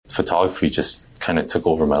photography just kind of took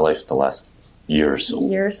over my life the last year or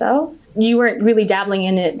so. You weren't really dabbling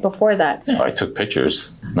in it before that? I took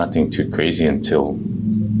pictures, nothing too crazy until...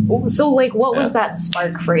 So, like, what was that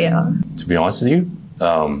spark for you? To be honest with you,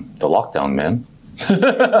 the lockdown, man. Is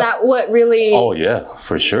that what really... Oh, yeah,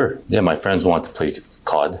 for sure. Yeah, my friends wanted to play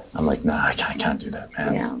COD. I'm like, nah, I can't do that,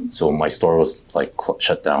 man. Yeah. So my store was, like,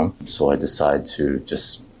 shut down. So I decided to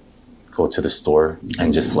just go to the store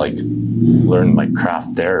and just, like, learn my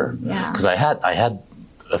craft there. Yeah. Because I had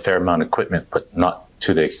a fair amount of equipment, but not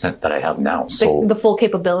to the extent that I have now. So the full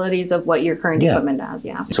capabilities of what your current equipment has,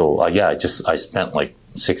 So I spent like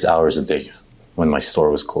 6 hours a day when my store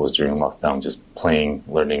was closed during lockdown, just playing,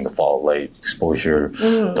 learning the fall light, exposure,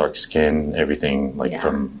 dark skin, everything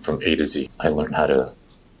from A to Z. I learned how to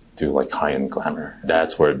do like high-end glamour.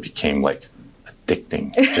 That's where it became like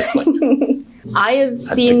addicting, just like. I have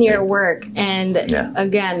seen your work, and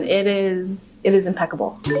again, it is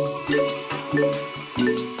impeccable.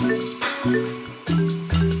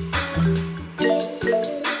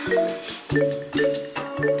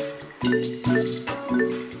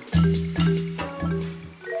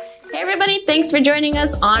 Thanks for joining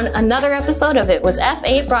us on another episode of It Was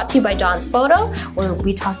F8, brought to you by Don's Photo, where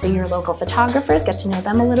we talk to your local photographers, get to know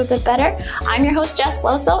them a little bit better. I'm your host, Jess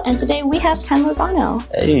Loso, and today we have Ken Lozano.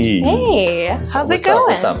 Hey. How's it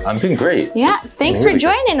going? What's up? I'm doing great. Yeah, thanks for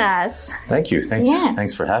joining us. Thank you.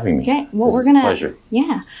 Thanks for having me. Okay, well, It's a pleasure.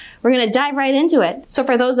 We're gonna dive right into it. So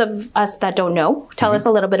for those of us that don't know, tell us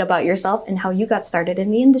a little bit about yourself and how you got started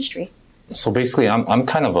in the industry. So basically, I'm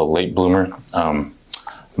kind of a late bloomer.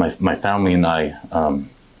 My family and I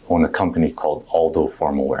own a company called Aldo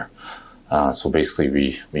Formal Wear. So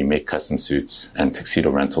basically, we make custom suits and tuxedo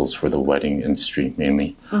rentals for the wedding industry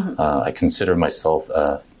mainly. I consider myself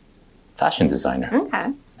a fashion designer.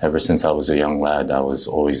 Okay. Ever since I was a young lad, I was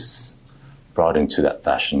always brought into that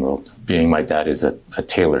fashion world. Being my dad is a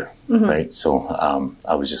tailor, right? So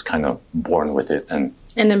I was just kind of born with it and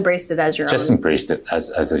embraced it as your own. Just embraced it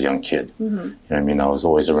as a young kid. You know what I mean? I was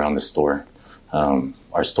always around the store.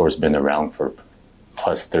 Our store's been around for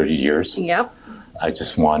plus 30 years. Yep. I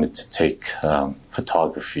just wanted to take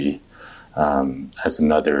photography as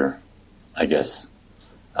another, I guess,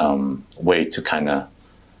 way to kind of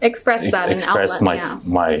express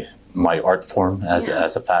my art form as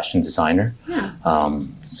a fashion designer. Yeah.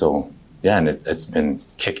 And it's been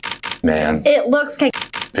kick, man. It looks kick.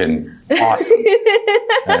 Been awesome.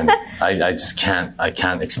 And I just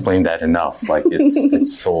can't explain that enough. Like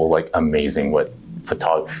it's so like amazing what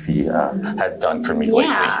photography has done for me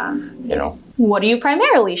lately. You know. What do you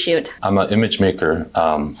primarily shoot? I'm an image maker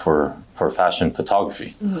for fashion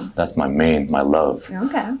photography. That's my love.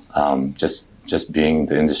 Okay. Just being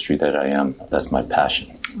the industry that I am, that's my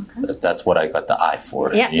passion. Okay. That's what I got the eye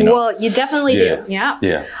for. Yeah. You know? Well, you definitely do. Yeah.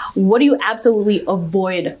 Yeah. What do you absolutely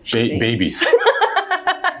avoid shooting? Babies.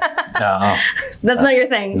 That's not your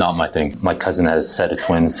thing. Not my thing. My cousin has a set of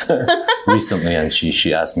twins recently, and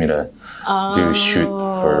she asked me to do a shoot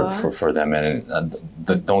for them. And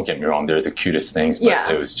don't get me wrong, they're the cutest things, but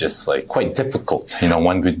it was just like quite difficult. You know,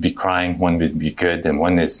 one would be crying, one would be good, and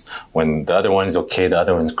when the other one is okay, the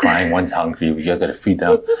other one's crying, one's hungry. We gotta feed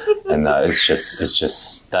them, and it's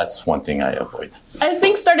just that's one thing I avoid. I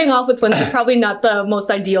think starting off with twins is probably not the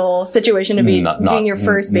most ideal situation to be doing your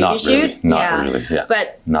first baby shoot. Not really,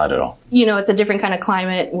 but not at all. You know, it's a different kind of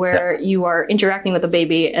climate where you are interacting with a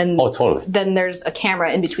baby, and totally. Then there's a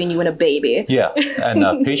camera in between you and a baby. Yeah,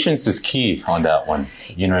 and patience is key on that one.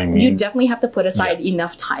 You know what I mean? You definitely have to put aside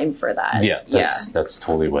enough time for that. Yeah, that's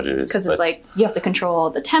totally what it is. Because it's like you have to control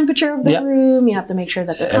the temperature of the room. You have to make sure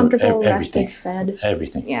that they're comfortable, rested, fed.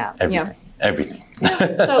 Everything. Yeah. Everything.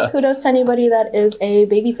 So kudos to anybody that is a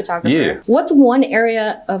baby photographer. Yeah. What's one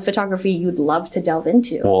area of photography you'd love to delve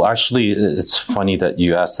into? Well, actually, it's funny that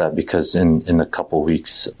you asked that because in a couple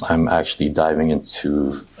weeks, I'm actually diving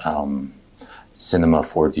into cinema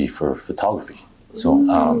 4D for photography. So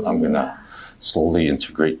I'm going to slowly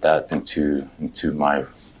integrate that into my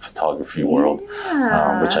photography world,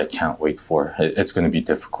 which I can't wait for. It's going to be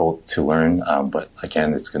difficult to learn, but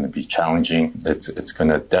again, it's going to be challenging. It's going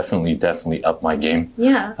to definitely up my game.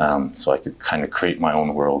 Yeah. So I could kind of create my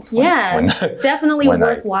own world. Definitely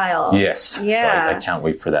worthwhile. Yes. Yeah. So I can't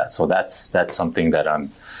wait for that. So that's something that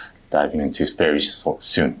I'm diving into very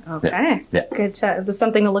soon. Okay. Yeah. Good. There's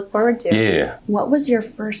something to look forward to. Yeah. What was your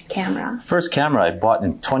first camera? First camera I bought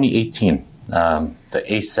in 2018. The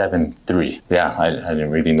A7 III. Yeah, I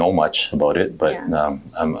didn't really know much about it, but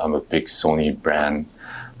I'm a big Sony brand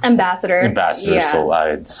ambassador. So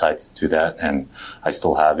I decided to do that, and I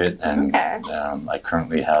still have it. And I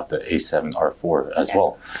currently have the A7 R4 as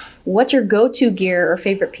well. What's your go-to gear or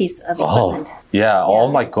favorite piece of equipment?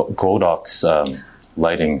 All my Godox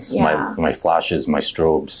lightings, Yeah. my flashes, my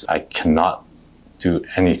strobes. I cannot do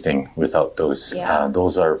anything without those. Yeah.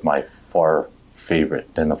 Those are my far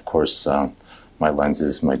favorite. Then, of course, my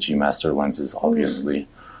lenses, my G Master lenses, obviously.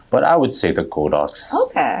 But I would say the Godox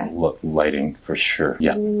lighting for sure.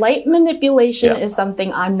 Yeah. Light manipulation is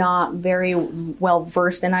something I'm not very well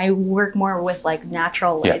versed in. I work more with like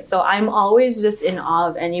natural light. Yeah. So I'm always just in awe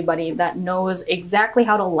of anybody that knows exactly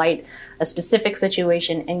how to light a specific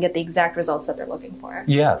situation and get the exact results that they're looking for.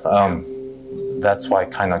 Yeah. That's why I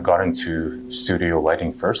kind of got into studio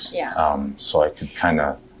lighting first. Yeah. So I could kind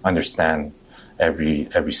of understand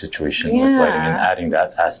every situation with lighting, and adding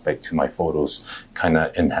that aspect to my photos kind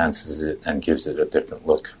of enhances it and gives it a different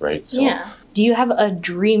look, right? So Do you have a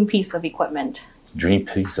dream piece of equipment? Dream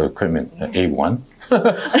piece of equipment, A1,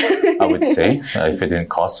 I would say, if it didn't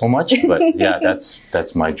cost so much. But yeah,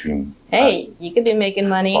 that's my dream. Hey, you could be making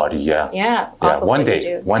money. Body, Yeah. One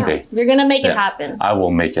day. You're going to make it happen. I will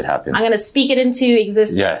make it happen. I'm going to speak it into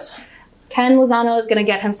existence. Yes. Ken Lozano is going to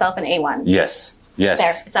get himself an A1. Yes.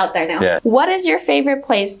 There, it's out there now. Yeah. What is your favorite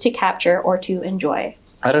place to capture or to enjoy?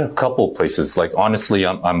 I had a couple places. Like, honestly,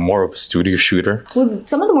 I'm more of a studio shooter. Well,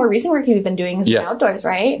 some of the more recent work you've been doing has been outdoors,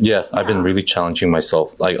 right? Yeah, I've been really challenging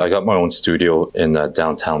myself. I got my own studio in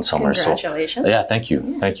downtown somewhere. Congratulations. So, thank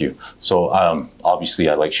you. Thank you. So, obviously,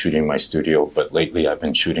 I like shooting my studio, but lately I've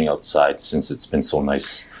been shooting outside since it's been so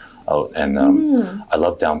nice out. And I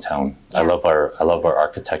love downtown. I love our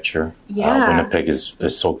architecture. Winnipeg is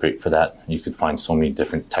so great for that. You could find so many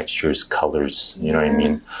different textures, colors, you know what I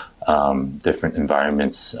mean? Different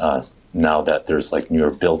environments now that there's like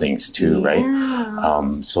newer buildings too, right?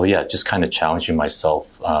 So just kind of challenging myself,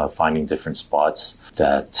 finding different spots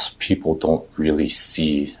that people don't really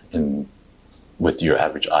see with your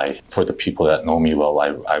average eye. For the people that know me well,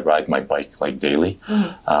 I ride my bike like daily.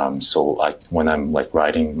 So when I'm like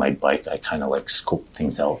riding my bike, I kind of like scope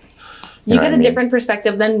things out. You get a different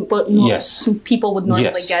perspective than what people would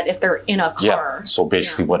normally get if they're in a car. Yeah. So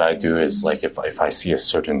basically what I do is like if I see a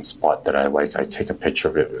certain spot that I like, I take a picture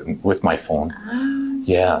of it with my phone.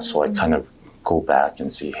 So I kind of go back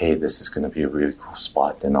and see, hey, this is going to be a really cool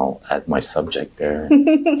spot. Then I'll add my subject there.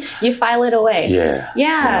 You file it away.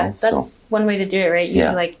 Yeah. That's one way to do it, right?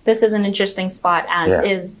 You're like, this is an interesting spot as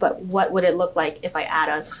is, but what would it look like if I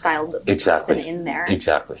add a styled person in there?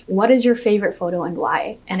 Exactly. What is your favorite photo and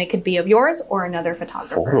why? And it could be of yours or another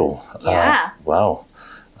photographer. Photo? Wow.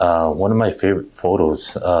 One of my favorite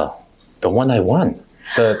photos, the one I won.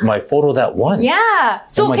 My photo that won. Yeah.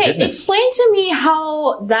 So, explain to me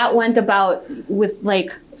how that went about with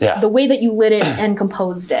like the way that you lit it and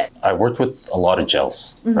composed it. I worked with a lot of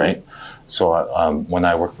gels, right? So when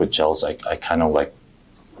I work with gels, I kind of like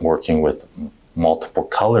working with multiple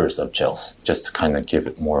colors of gels just to kind of give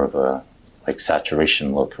it more of a like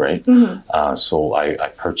saturation look, right? So I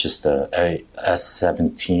purchased a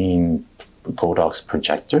S17 Godox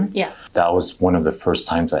projector. Yeah. That was one of the first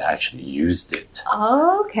times I actually used it.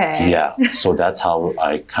 Okay. Yeah. So that's how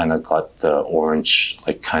I kind of got the orange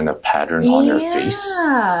like kind of pattern on her face.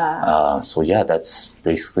 So that's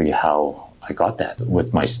basically how I got that.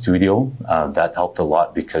 With my studio, that helped a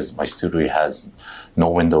lot because my studio has no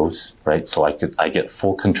windows, right? So I get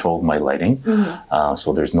full control of my lighting.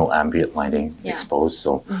 So there's no ambient lighting exposed.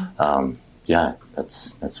 So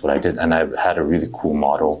that's what I did. And I had a really cool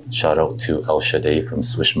model. Shout out to El Shade from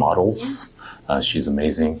Swish Models. She's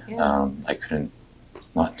amazing. I couldn't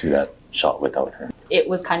not do that shot without her. It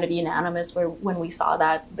was kind of unanimous when we saw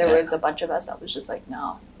that. There was a bunch of us that was just like,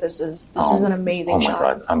 no, this is an amazing shot. Oh my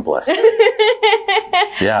God, I'm blessed.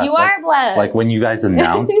 You are blessed. Like when you guys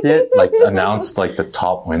announced the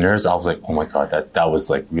top winners, I was like, oh my God, that was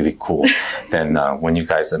like really cool. Then when you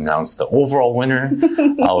guys announced the overall winner,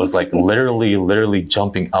 I was like literally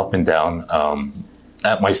jumping up and down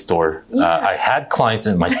at my store. I had clients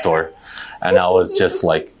in my store and I was just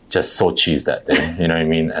so cheesed that day, you know what I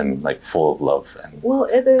mean? And like full of love. And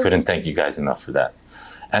couldn't thank you guys enough for that.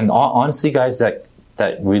 And honestly, guys, that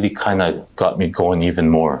really kind of got me going even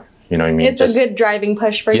more. You know what I mean? It's a good driving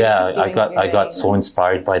push for you. Yeah, I got so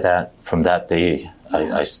inspired by that. From that day,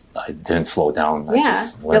 I didn't slow down.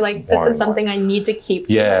 You're like, this is something I need to keep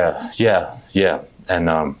doing. Yeah. And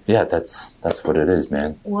that's what it is,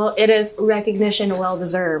 man. Well, it is recognition well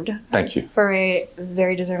deserved. Thank you. For a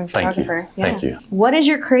very deserving photographer. Thank you. What is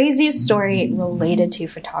your craziest story related to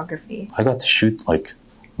photography? I got to shoot like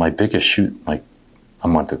my biggest shoot like a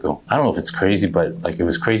month ago. I don't know if it's crazy, but like it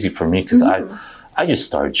was crazy for me because I just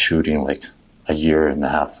started shooting like a year and a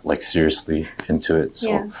half, like seriously into it.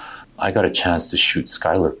 So I got a chance to shoot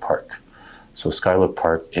Schuyler Park. So Skylar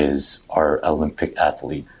Park is our Olympic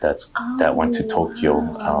athlete that went to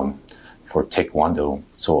Tokyo for Taekwondo.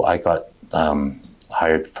 So I got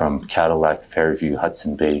hired from Cadillac, Fairview,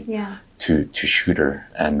 Hudson Bay to shoot her.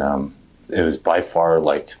 And it was by far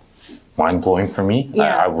like mind-blowing for me.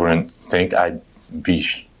 I wouldn't think I'd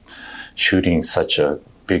be shooting such a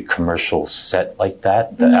big commercial set like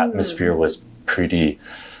that. The atmosphere was pretty...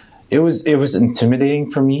 It was intimidating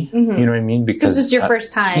for me, you know what I mean? Because it's your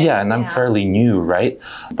first time. Yeah, and I'm fairly new, right?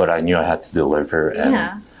 But I knew I had to deliver.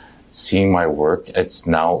 And seeing my work, it's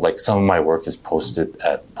now like some of my work is posted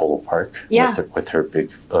at Polo Park with her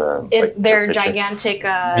big... their gigantic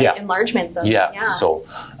enlargements of it. So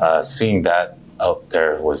seeing that out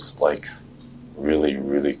there was like really,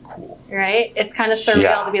 really cool. Right? It's kind of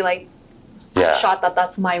surreal to be like, I shot that,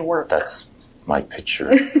 that's my work. That's my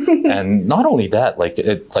picture. And not only that,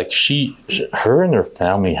 her and her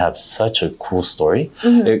family have such a cool story.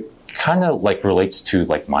 It kind of like relates to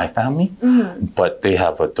like my family, but they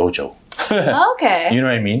have a dojo. Okay. You know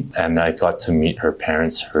what I mean? And I got to meet her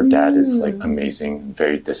parents. Her dad is like amazing,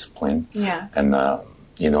 very disciplined. Yeah. And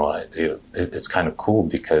it's kind of cool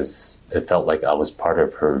because it felt like I was part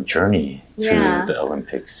of her journey to the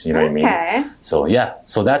Olympics. You know what I mean? So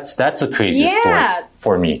so that's a crazy story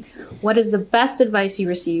for me. What is the best advice you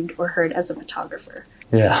received or heard as a photographer?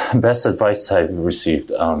 Yeah, best advice I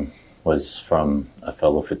received was from a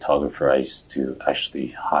fellow photographer I used to actually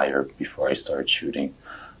hire before I started shooting.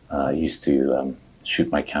 I used to shoot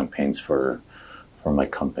my campaigns for my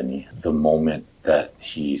company. The moment that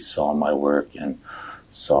he saw my work and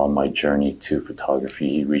saw my journey to photography,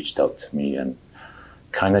 he reached out to me and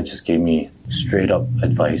kind of just gave me straight up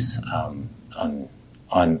advice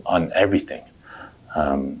on everything.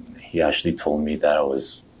 He actually told me that I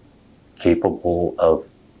was capable of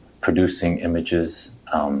producing images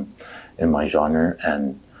in my genre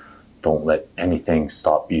and don't let anything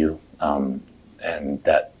stop you, and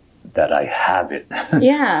that I have it.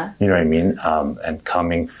 Yeah. You know what I mean? And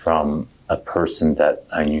coming from a person that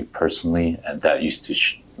I knew personally and that used to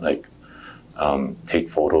take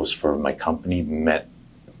photos for my company meant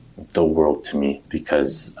the world to me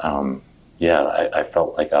because I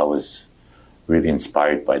felt like I was really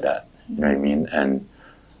inspired by that. You know what I mean? And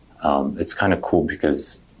it's kind of cool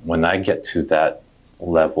because when I get to that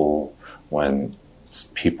level, when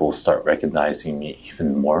people start recognizing me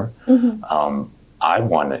even more, I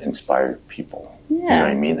want to inspire people. You know what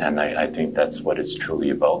I mean? And I think that's what it's truly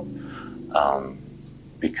about.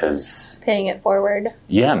 Because paying it forward.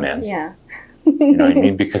 Yeah, man. Yeah. You know what I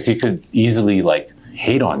mean? Because he could easily like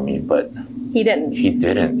hate on me, but he didn't. He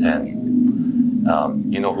didn't,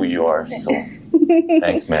 and you know who you are. So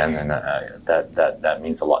thanks, man, and that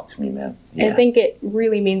means a lot to me, man. Yeah. I think it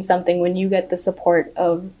really means something when you get the support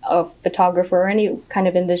of a photographer or any kind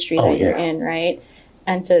of industry that you're in, right?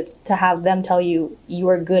 And to have them tell you you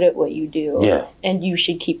are good at what you do, and you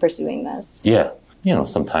should keep pursuing this. Yeah. You know,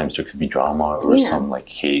 sometimes there could be drama or some like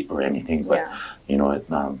hate or anything, but you know,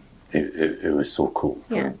 it was so cool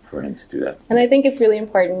for him to do that. And I think it's really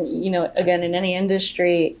important, you know, again, in any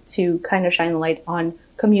industry to kind of shine the light on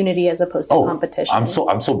community as opposed to competition. I'm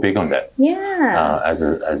so big on that. Yeah.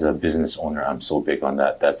 As a business owner, I'm so big on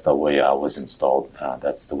that. That's the way I was installed.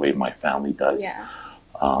 That's the way my family does. Yeah.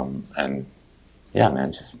 And yeah,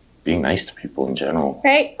 man, just being nice to people in general.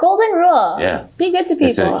 Right? Golden rule. Yeah. Be good to people.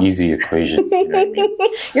 It's an easy equation. You know what I mean?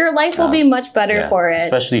 Your life will be much better for it.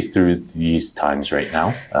 Especially through these times right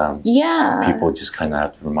now. People just kind of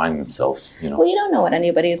have to remind themselves, you know. Well, you don't know what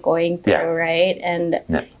anybody is going through, right? And,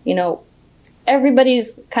 you know,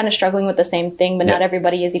 everybody's kind of struggling with the same thing, but not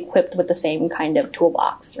everybody is equipped with the same kind of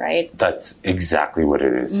toolbox, right? That's exactly what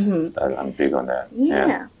it is. I'm big on that.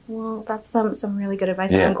 Yeah. Well, that's some really good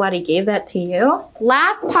advice. I'm glad he gave that to you.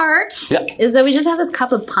 Last part is that we just have this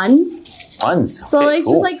cup of puns. Puns? So it's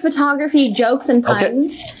just like photography jokes and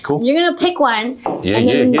puns. Okay. Cool. You're going to pick one. And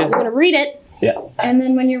then you're going to read it. Yeah. And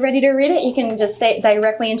then when you're ready to read it, you can just say it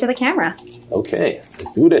directly into the camera. Okay.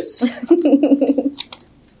 Let's do this.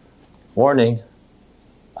 Warning.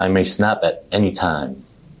 I may snap at any time.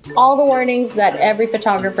 All the warnings that every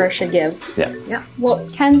photographer should give. Yeah. Well,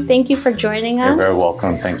 Ken, thank you for joining us. You're very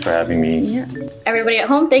welcome. Thanks for having me. Yeah. Everybody at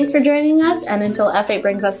home, thanks for joining us. And until F8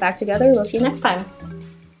 brings us back together, we'll see you next time.